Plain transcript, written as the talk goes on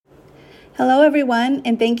Hello, everyone,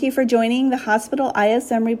 and thank you for joining the Hospital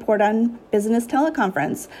ISM Report on Business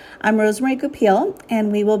teleconference. I'm Rosemary Goupil,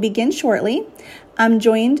 and we will begin shortly. I'm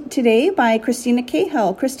joined today by Christina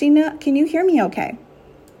Cahill. Christina, can you hear me okay?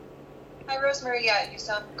 Hi, Rosemary. Yeah, you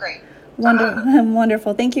sound great.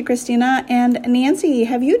 Wonderful. Thank you, Christina. And Nancy,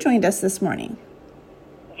 have you joined us this morning?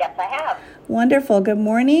 Yes, I have. Wonderful. Good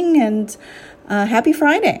morning and happy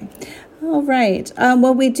Friday. All right.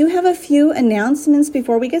 Well, we do have a few announcements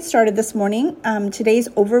before we get started this morning. Today's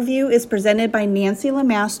overview is presented by Nancy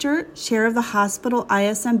LeMaster, Chair of the Hospital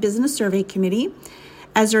ISM Business Survey Committee.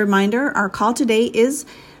 As a reminder, our call today is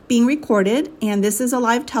being recorded, and this is a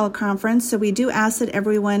live teleconference, so we do ask that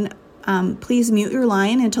everyone please mute your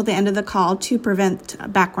line until the end of the call to prevent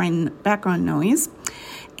background noise.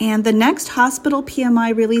 And the next hospital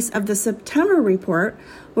PMI release of the September report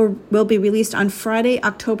will be released on Friday,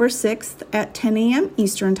 October 6th at 10 a.m.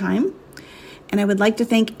 Eastern Time. And I would like to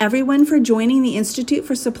thank everyone for joining the Institute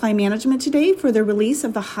for Supply Management today for the release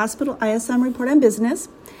of the Hospital ISM Report on Business.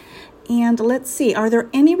 And let's see, are there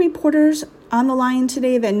any reporters on the line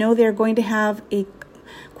today that know they're going to have a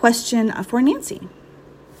question for Nancy?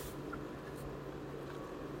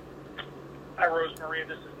 Hi, Rosemary.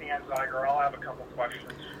 This is Dan Zeiger. I'll have a couple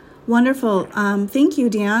questions. Wonderful. Thank you,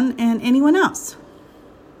 Dan. And anyone else?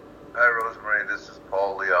 Hi, Rosemary. This is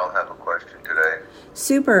Paul Lee. I'll have a question today.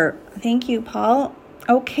 Super. Thank you, Paul.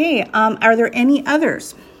 Okay. Are there any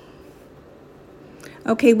others?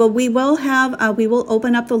 Okay. Well, we will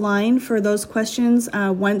open up the line for those questions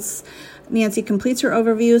once Nancy completes her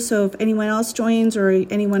overview. So if anyone else joins or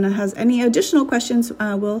anyone has any additional questions,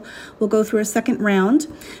 we'll go through a second round.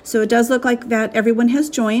 So it does look like that everyone has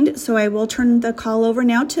joined. So I will turn the call over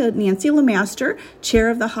now to Nancy LeMaster, Chair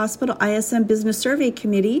of the Hospital ISM Business Survey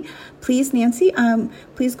Committee. Please, Nancy,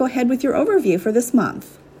 please go ahead with your overview for this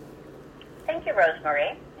month. Thank you,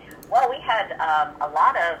 Rosemary. Well, we had a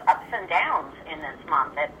lot of ups and downs in this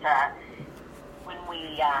month. When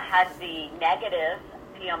we had the negative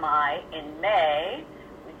PMI in May,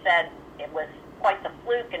 we said it was quite the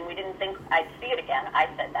fluke and we didn't think I'd see it again. I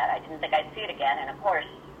said that. I didn't think I'd see it again. And of course,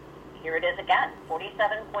 here it is again,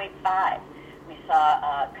 47.5. We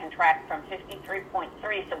saw contract from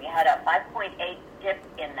 53.3, so we had a 5.8 dip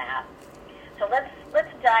in that. So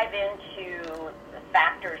let's dive into the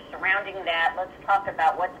factors surrounding that. Let's talk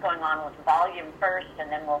about what's going on with volume first,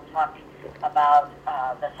 and then we'll talk about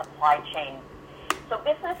the supply chain. So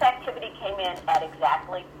business activity came in at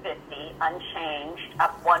exactly 50, unchanged,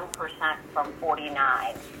 up 1% from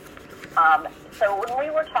 49. So when we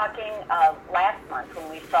were talking last month, when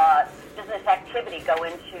we saw business activity go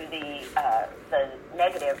into the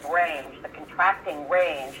negative range, the contracting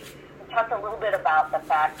range, we talked a little bit about the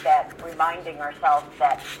fact that, reminding ourselves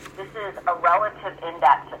that this is a relative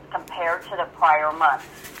index compared to the prior month.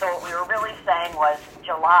 So what we were really saying was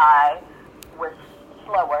July was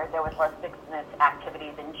slower. There was less business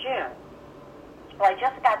activity than June. Well, I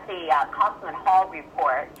just got the Kaufman Hall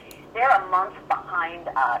report. They're a month behind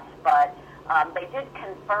us, but they did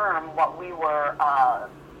confirm what we were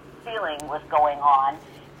feeling was going on,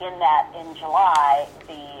 in that in July,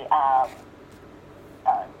 the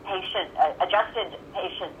adjusted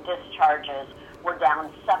patient discharges were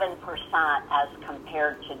down 7% as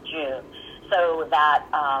compared to June. So that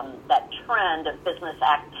trend of business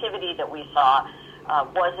activity that we saw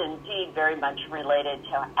was indeed very much related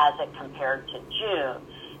to as it compared to June.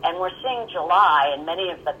 And we're seeing July, and many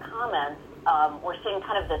of the comments, we're seeing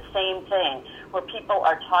kind of the same thing, where people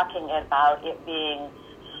are talking about it being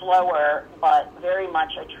slower, but very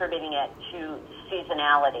much attributing it to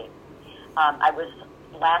seasonality. I was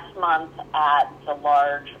last month at the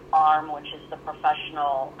large AHRMM, which is the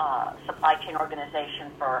professional supply chain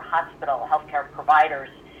organization for hospital healthcare providers,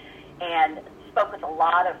 and spoke with a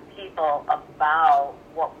lot of people about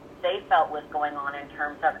what they felt was going on in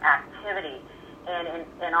terms of activity. And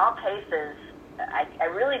in all cases, I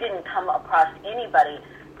really didn't come across anybody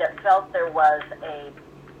that felt there was a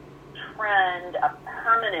trend, a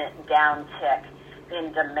permanent downtick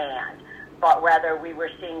in demand, but rather we were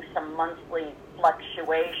seeing some monthly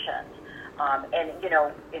fluctuations. And, you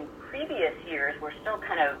know, in previous years, we're still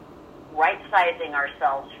kind of right-sizing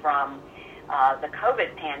ourselves from the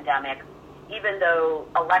COVID pandemic. Even though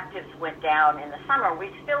electives went down in the summer,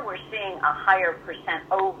 we still were seeing a higher percent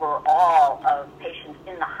overall of patients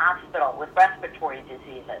in the hospital with respiratory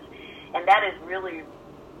diseases. And that is really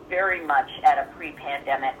very much at a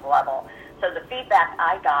pre-pandemic level. So the feedback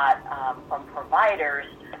I got from providers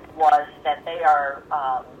was that they're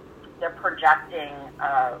projecting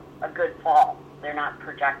a good fall. They're not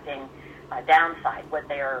projecting a downside. What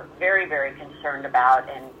they are very, very concerned about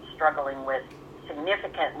and struggling with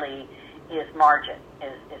significantly is margin,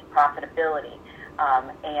 is profitability.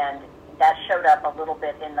 And that showed up a little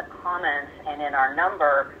bit in the comments and in our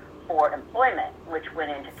number for employment, which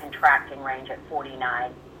went into contracting range at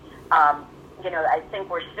 49. I think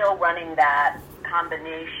we're still running that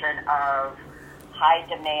combination of high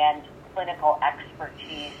demand clinical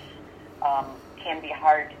expertise can be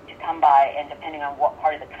hard to come by, and depending on what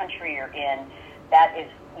part of the country you're in, that is,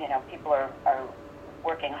 people are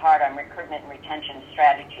working hard on recruitment and retention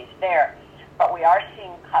strategies there. But we are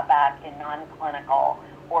seeing cutback in non-clinical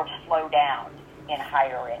or slow down in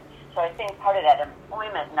hiring. So I think part of that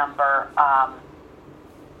employment number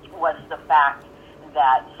was the fact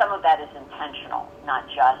that some of that is intentional, not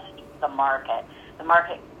just the market. The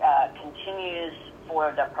market continues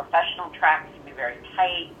for the professional tracks to be very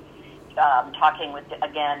tight, talking with,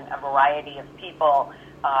 again, a variety of people,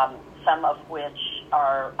 some of which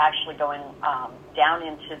are actually going down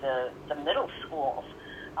into the middle schools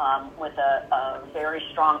with a very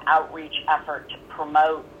strong outreach effort to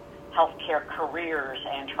promote healthcare careers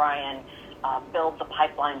and try and build the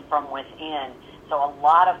pipeline from within. So a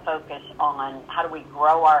lot of focus on how do we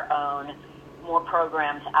grow our own, more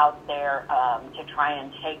programs out there to try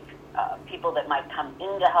and take people that might come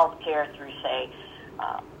into healthcare through, say,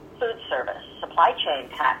 food service, supply chain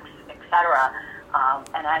tax, et cetera,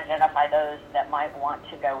 and identify those that might want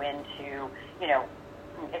to go into,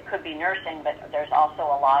 it could be nursing, but there's also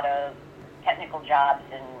a lot of technical jobs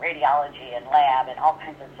in radiology and lab and all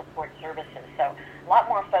kinds of support services. So a lot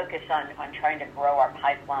more focus on trying to grow our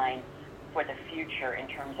pipeline for the future in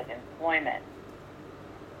terms of employment.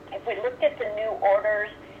 If we looked at the new orders,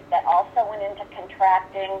 that also went into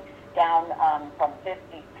contracting, down from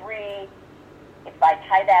 53. If I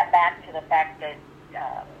tie that back to the fact that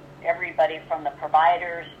everybody from the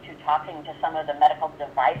providers to talking to some of the medical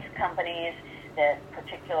device companies that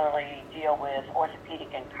particularly deal with orthopedic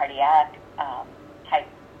and cardiac type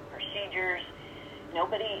procedures,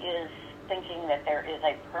 nobody is thinking that there is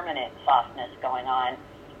a permanent softness going on,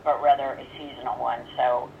 but rather a seasonal one.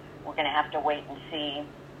 So we're going to have to wait and see,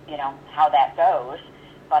 how that goes.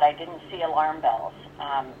 But I didn't see alarm bells.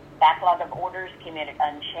 Backlog of orders came in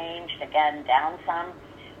unchanged, again, down some.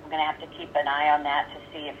 We're going to have to keep an eye on that to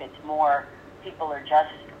see if it's more people are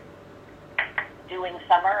just doing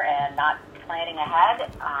summer and not planning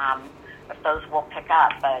ahead, if those will pick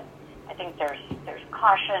up. But I think there's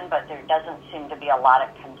caution, but there doesn't seem to be a lot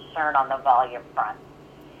of concern on the volume front.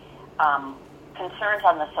 Concerns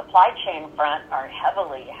on the supply chain front are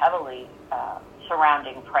heavily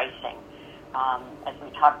surrounding pricing. As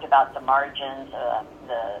we talked about the margins,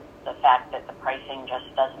 the fact that the pricing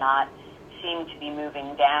just does not seem to be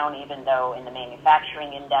moving down, even though in the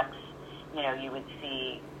manufacturing index, you would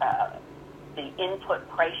see the input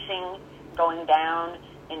pricing going down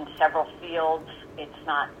in several fields. It's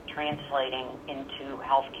not translating into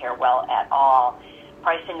healthcare well at all.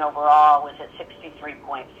 Pricing overall was at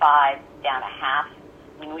 63.5, down a half.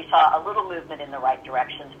 I mean, we saw a little movement in the right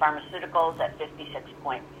directions. Pharmaceuticals at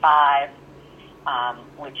 56.5,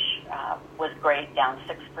 which was great, down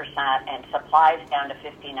 6%, and supplies down to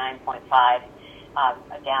 59.5,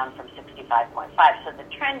 down from 65.5. So the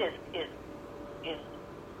trend is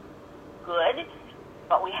good,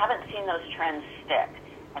 but we haven't seen those trends stick.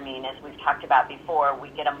 I mean, as we've talked about before, we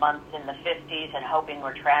get a month in the 50s and hoping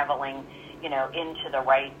we're traveling, into the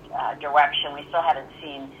right direction. We still haven't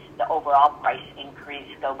seen the overall price increase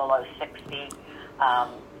go below 60,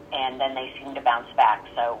 and then they seem to bounce back.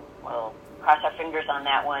 So we'll cross our fingers on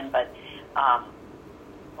that one. But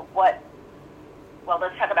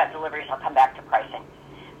let's talk about deliveries. I'll come back to pricing.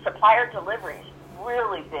 Supplier deliveries,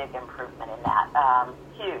 really big improvement in that.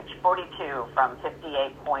 Huge, 42 from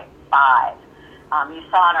 58.5. You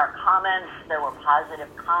saw in our comments, there were positive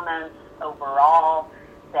comments overall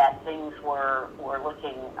that things were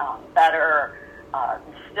looking better.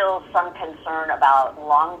 Still some concern about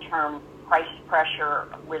long-term price pressure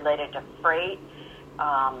related to freight,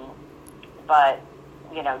 but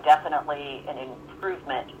definitely an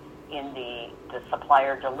improvement in the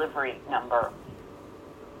supplier delivery number.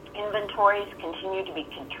 Inventories continue to be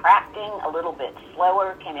contracting a little bit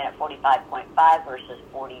slower, came in at 45.5 versus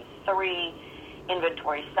 43.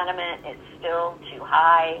 Inventory sentiment is still too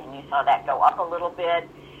high, and you saw that go up a little bit.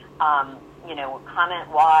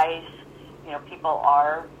 Comment-wise, people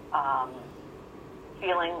are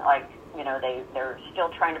feeling like, they're still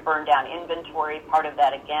trying to burn down inventory. Part of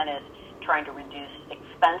that, again, is trying to reduce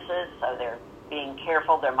expenses, so they're being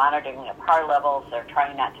careful. They're monitoring their par levels. They're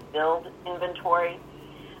trying not to build inventory.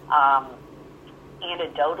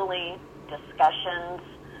 Anecdotally, discussions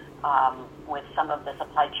with some of the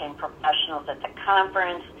supply chain professionals at the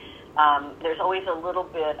conference, there's always a little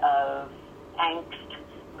bit of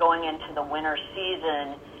angst going into the winter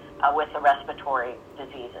season with the respiratory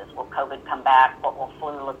diseases. Will COVID come back? What will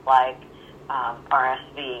flu look like?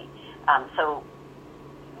 RSV. So,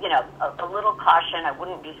 a little caution. I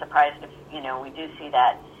wouldn't be surprised if, we do see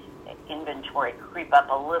that inventory creep up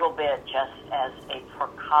a little bit just as a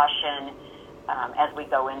precaution as we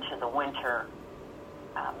go into the winter.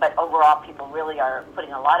 But overall, people really are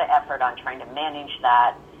putting a lot of effort on trying to manage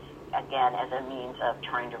that, again, as a means of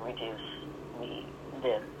trying to reduce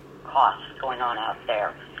the costs going on out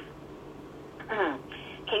there.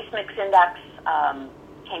 Case mix index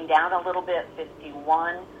came down a little bit,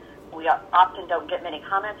 51. We often don't get many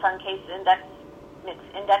comments on mix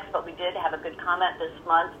index, but we did have a good comment this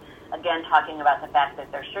month, again, talking about the fact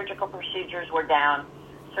that their surgical procedures were down.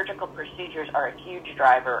 Surgical procedures are a huge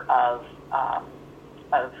driver of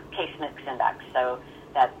case mix index, so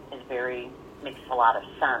that makes a lot of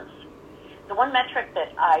sense. The one metric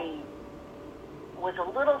that was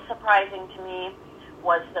a little surprising to me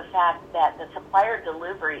was the fact that the supplier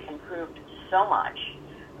delivery improved so much,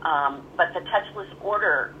 but the touchless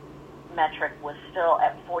order metric was still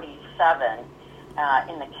at 47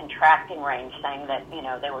 in the contracting range, saying that,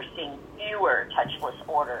 they were seeing fewer touchless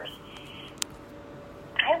orders.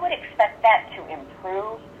 I would expect that to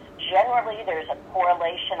improve. Generally, there's a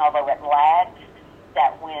correlation, although it lags,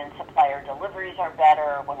 that when supplier deliveries are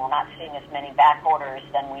better, when we're not seeing as many back orders,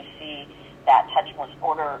 then we see that touchless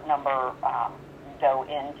order number go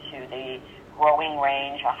into the growing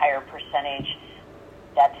range, a higher percentage.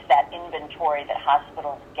 That's that inventory that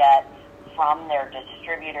hospitals get from their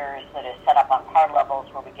distributors that is set up on card levels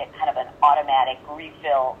where we get kind of an automatic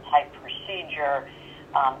refill type procedure,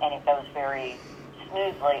 and it goes very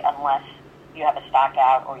smoothly unless you have a stock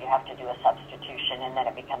out or you have to do a substitution, and then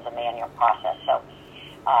it becomes a manual process. So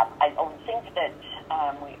I think that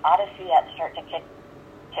we ought to see that start to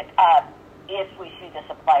kick up if we see the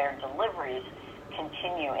supplier deliveries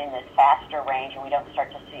continue in this faster range and we don't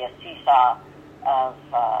start to see a seesaw of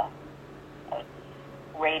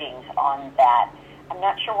ratings on that. I'm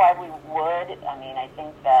not sure why we would. I mean, I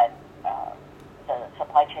think that the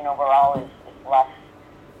supply chain overall is less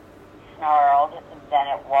snarled than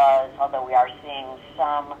it was, although we are seeing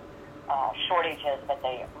some shortages, but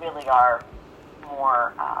they really are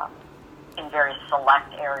more in very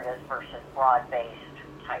select areas versus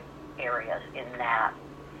broad-based type areas in that.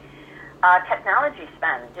 Technology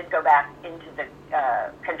spend did go back into the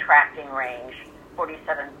contracting range,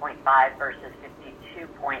 47.5 versus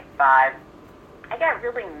 52.5. I got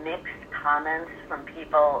really mixed comments from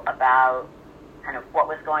people about kind of what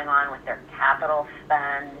was going on with their capital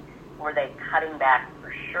spend. Were they cutting back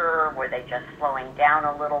for sure? Were they just slowing down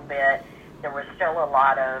a little bit? There was still a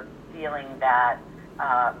lot of feeling that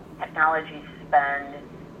technology spend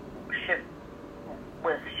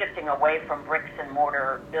was shifting away from bricks and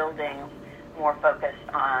mortar buildings, more focused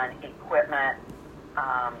on equipment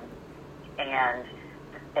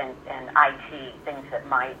and IT, things that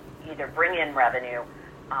might either bring in revenue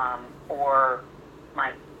or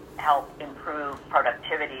might help improve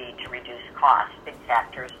productivity to reduce costs, big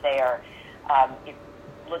factors there.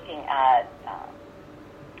 Looking at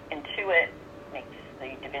Intuit, makes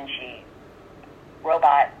the Da Vinci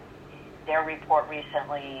robot, their report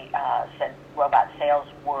recently said robot sales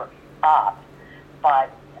were up,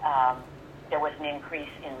 but there was an increase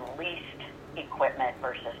in leased equipment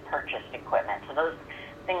versus purchased equipment. So those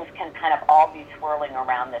things can kind of all be swirling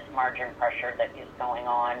around this margin pressure that is going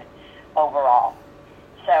on overall.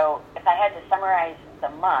 So if I had to summarize the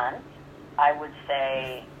month, I would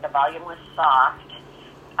say the volume was soft,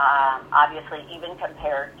 obviously even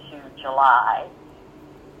compared to July.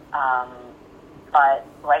 But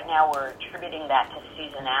right now we're attributing that to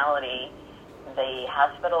seasonality. The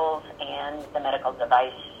hospitals and the medical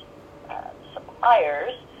device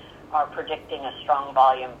suppliers are predicting a strong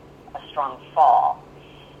volume, a strong fall.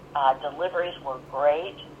 Deliveries were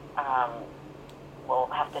great. We'll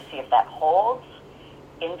have to see if that holds.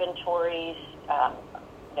 Inventories,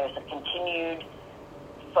 there's a continued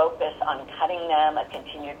focus on cutting them, a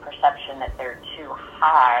continued perception that they're too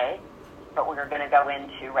high, but we're going to go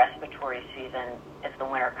into respiratory season as the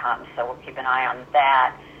winter comes, so we'll keep an eye on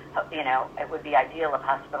that. It would be ideal if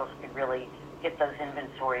hospitals could really get those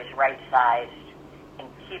inventories right-sized and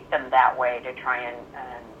keep them that way to try and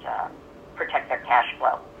protect their cash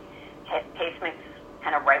flow. Case mix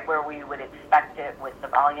kind of right where we would expect it with the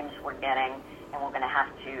volumes we're getting, and we're going to have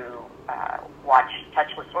to watch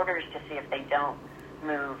touchless orders to see if they don't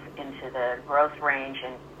move into the growth range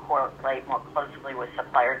and correlate more closely with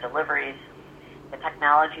supplier deliveries. The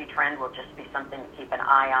technology trend will just be something to keep an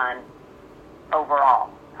eye on overall.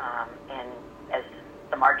 And as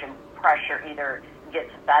the margin pressure either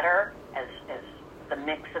gets better as the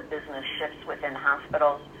mix of business shifts within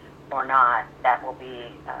hospitals or not, that will be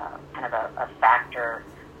kind of a factor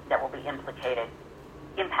that will be impacted,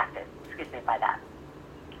 by that.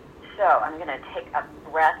 So I'm going to take a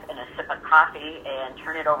breath and a sip of coffee and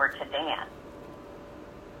turn it over to Dan.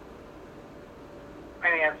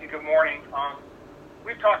 Hi, Nancy. Good morning.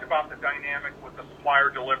 We've talked about the dynamic with the supplier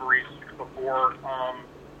deliveries before.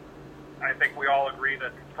 I think we all agree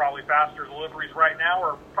that probably faster deliveries right now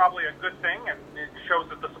are probably a good thing, and it shows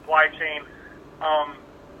that the supply chain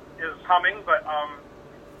is humming, but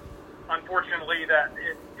unfortunately that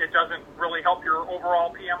it doesn't really help your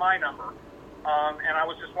overall PMI number. And I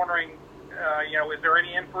was just wondering, is there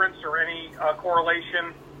any inference or any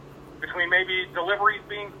correlation between maybe deliveries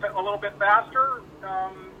being a little bit faster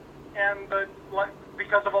and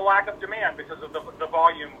because of a lack of demand, because of the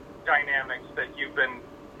volume dynamics that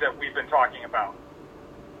we've been talking about?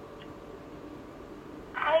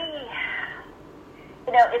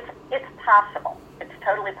 It's possible. It's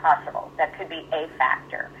totally possible. That could be a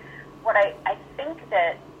factor. What I think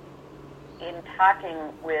that in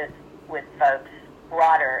talking with folks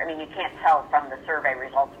broader, I mean, you can't tell from the survey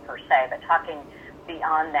results per se, but talking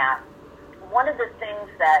beyond that, one of the things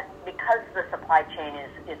that, because the supply chain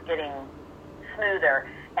is getting smoother,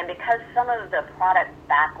 and because some of the product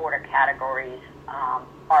back order categories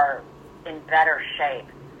are in better shape,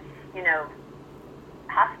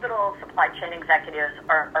 hospital supply chain executives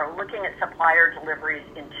are looking at supplier deliveries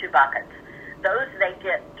in two buckets. Those they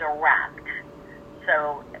get direct.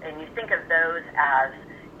 So, and you think of those as,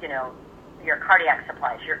 your cardiac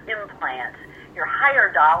supplies, your implants, your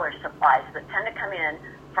higher dollar supplies that tend to come in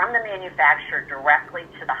from the manufacturer directly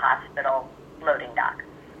to the hospital loading dock.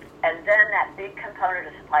 And then that big component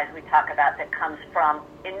of supplies we talk about that comes from,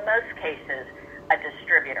 in most cases, a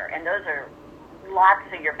distributor. And those are lots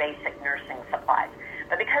of your basic nursing supplies.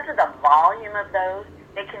 But because of the volume of those,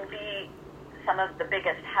 they can be some of the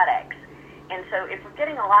biggest headaches. And so if we're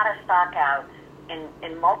getting a lot of stock outs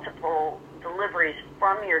in multiple deliveries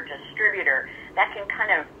from your distributor, that can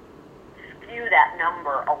kind of skew that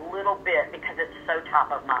number a little bit because it's so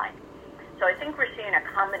top of mind. So I think we're seeing a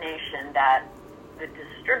combination that the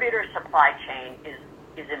distributor supply chain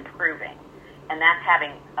is improving, and that's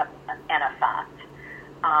having an effect.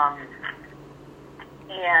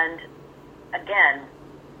 And again,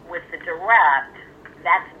 with the direct,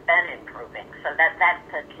 that's been improving. So that's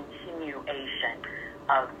a continuation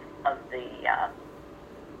of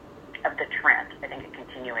the trend. I think a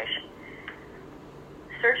continuation.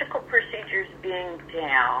 Surgical procedures being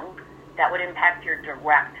down, that would impact your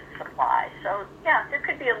direct supply. So yeah, there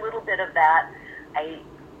could be a little bit of that.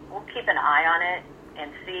 We'll keep an eye on it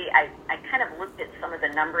and see. I kind of looked at some of the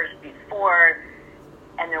numbers before,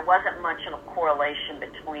 and there wasn't much of a correlation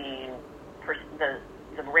between the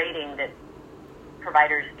rating that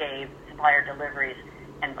providers gave supplier deliveries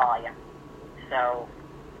and volume. So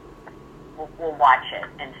we'll watch it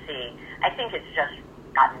and see. I think it's just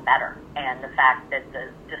gotten better, and the fact that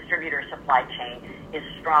the distributor supply chain is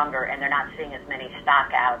stronger and they're not seeing as many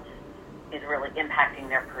stock outs is really impacting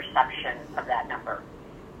their perception of that number.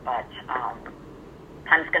 But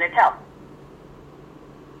time's going to tell.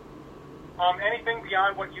 Anything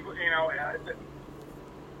beyond what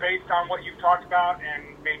based on what you've talked about and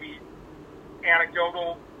maybe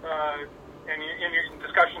anecdotal and in your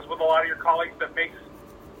discussions with a lot of your colleagues that makes,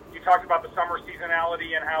 you talked about the summer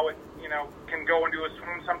seasonality and how it, can go into a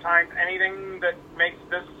swoon sometimes. Anything that makes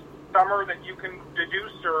this summer that you can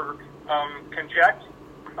deduce or conject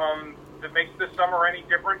that makes this summer any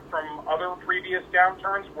different from other previous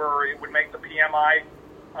downturns where it would make the PMI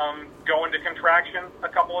go into contraction a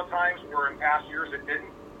couple of times where in past years it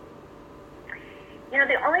didn't?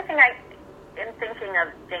 The only thing I am thinking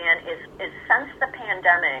of, Dan, is since the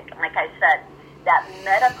pandemic, like I said, that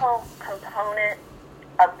medical component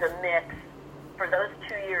of the mix for those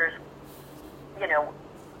 2 years,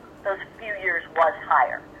 those few years was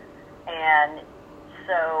higher. And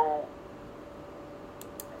so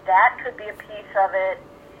that could be a piece of it.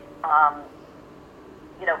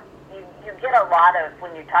 You get a lot of,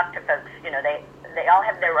 when you talk to folks, they all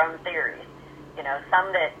have their own theories.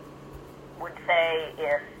 Some that would say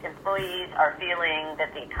if employees are feeling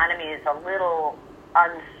that the economy is a little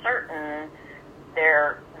uncertain,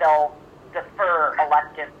 they'll defer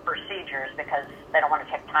elective procedures because they don't want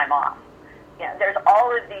to take time off. There's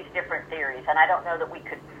all of these different theories, and I don't know that we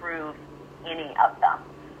could prove any of them.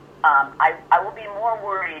 I will be more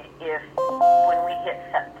worried if when we hit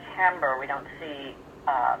September we don't see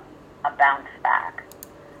a bounce back.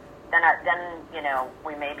 Then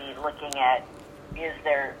we may be looking at, is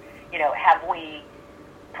there, have we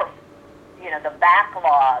the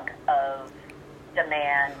backlog of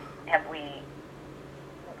demand, have we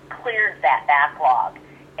cleared that backlog?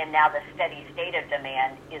 And now the steady state of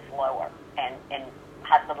demand is lower, and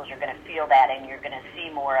hospitals are going to feel that, and you're going to see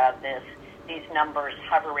more of these numbers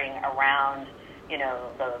hovering around,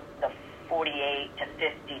 the 48 to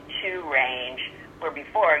 52 range, where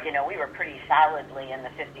before, we were pretty solidly in the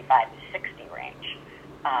 55 to 60 range.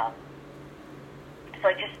 So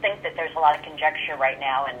I just think that there's a lot of conjecture right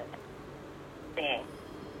now and seeing.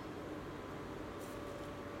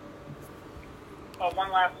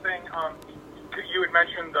 One last thing. You had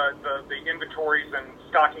mentioned the inventories and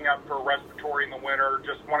stocking up for respiratory in the winter.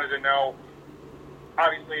 Just wanted to know,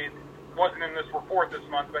 obviously, it wasn't in this report this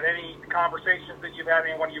month, but any conversations that you've had,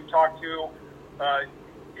 anyone you've talked to, have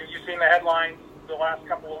you seen the headlines the last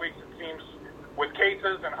couple of weeks? It seems with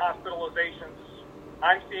cases and hospitalizations,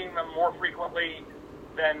 I'm seeing them more frequently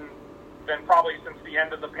than probably since the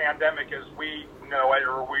end of the pandemic as we know it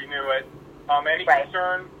or we knew it. Any Right.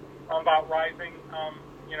 concern about rising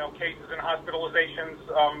cases and hospitalizations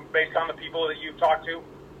based on the people that you've talked to?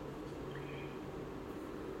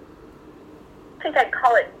 I think I'd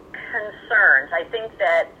call it concerns. I think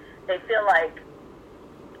that they feel like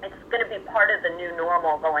it's going to be part of the new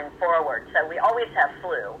normal going forward. So we always have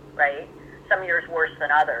flu, right? Some years worse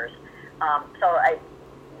than others.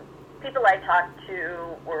 People I talked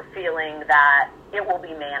to were feeling that it will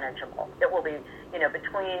be manageable. It will be,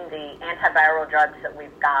 between the antiviral drugs that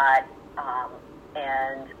we've got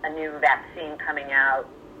and a new vaccine coming out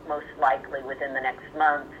most likely within the next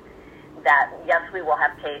month, that yes, we will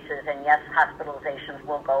have cases and yes, hospitalizations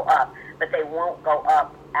will go up, but they won't go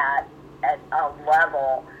up at a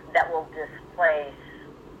level that will displace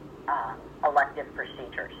elective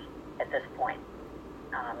procedures at this point.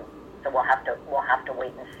 So we'll have to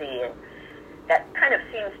wait and see. And that kind of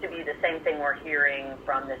seems to be the same thing we're hearing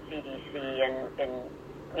from the CDC and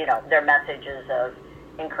their messages of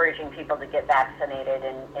encouraging people to get vaccinated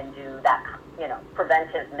and do that,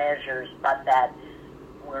 preventive measures, but that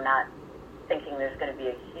we're not thinking there's going to be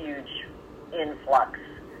a huge influx.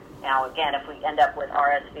 Now, again, if we end up with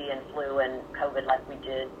RSV and flu and COVID like we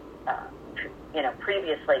did,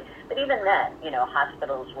 previously, but even then,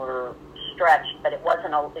 hospitals were stretched, but it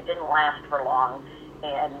didn't last for long,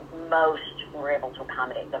 and most were able to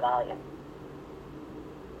accommodate the volume.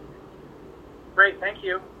 Great, thank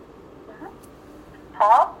you. Mm-hmm.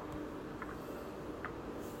 Paul?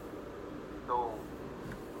 So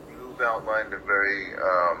you've outlined a very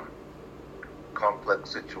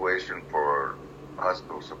complex situation for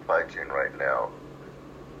hospital supply chain right now.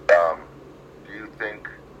 Do you think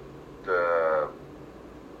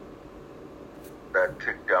that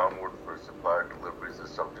tick downward for supplier deliveries is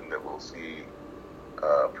something that we'll see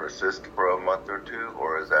persist for a month or two,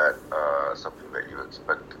 or is that something that you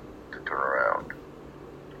expect to turn around?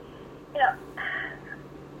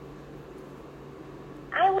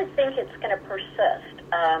 I would think it's going to persist.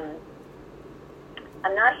 I'm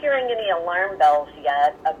not hearing any alarm bells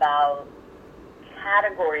yet about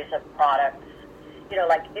categories of products.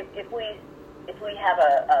 Like if we have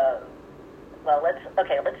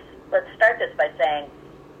let's start this by saying,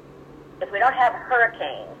 if we don't have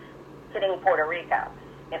hurricanes hitting Puerto Rico,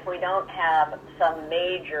 if we don't have some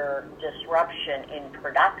major disruption in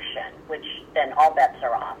production, which then all bets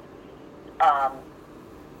are off,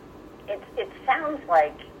 it sounds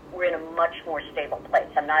like we're in a much more stable place.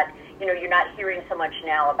 I'm not, you're not hearing so much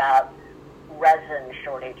now about resin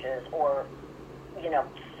shortages or,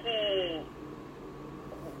 key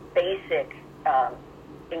basic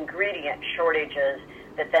ingredient shortages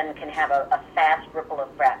that then can have a fast ripple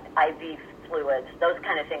effect, IV fluids, those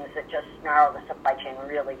kind of things that just snarl the supply chain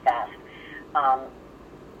really fast. I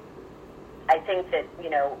think that,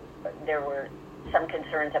 there were some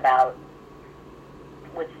concerns about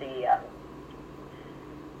with the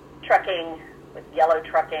trucking, with yellow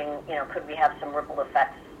trucking, could we have some ripple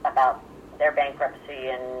effects about their bankruptcy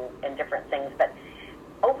and different things. But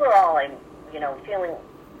overall, I'm, feeling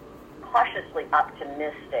cautiously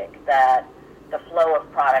optimistic that the flow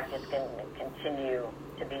of product is going to continue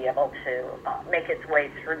to be able to make its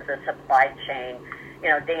way through the supply chain.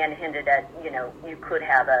 Dan hinted at, you could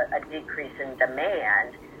have a decrease in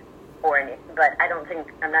demand, but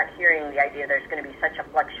I'm not hearing the idea there's going to be such a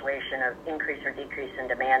fluctuation of increase or decrease in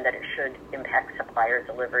demand that it should impact supplier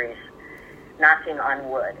deliveries. Knocking on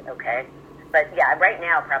wood, okay? But yeah, right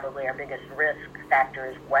now probably our biggest risk factor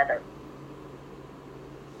is weather.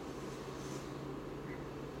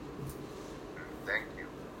 Thank you.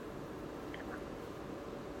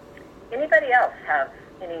 Anybody else have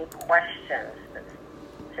any questions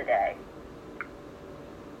today?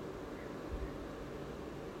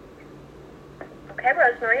 Okay,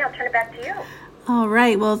 Rosemary, I'll turn it back to you. All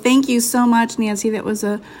right. Well, thank you so much, Nancy. That was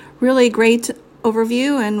a really great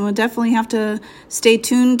overview, and we'll definitely have to stay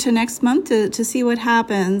tuned to next month to see what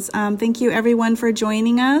happens. Thank you, everyone, for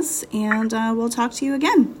joining us, and we'll talk to you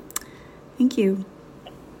again. Thank you.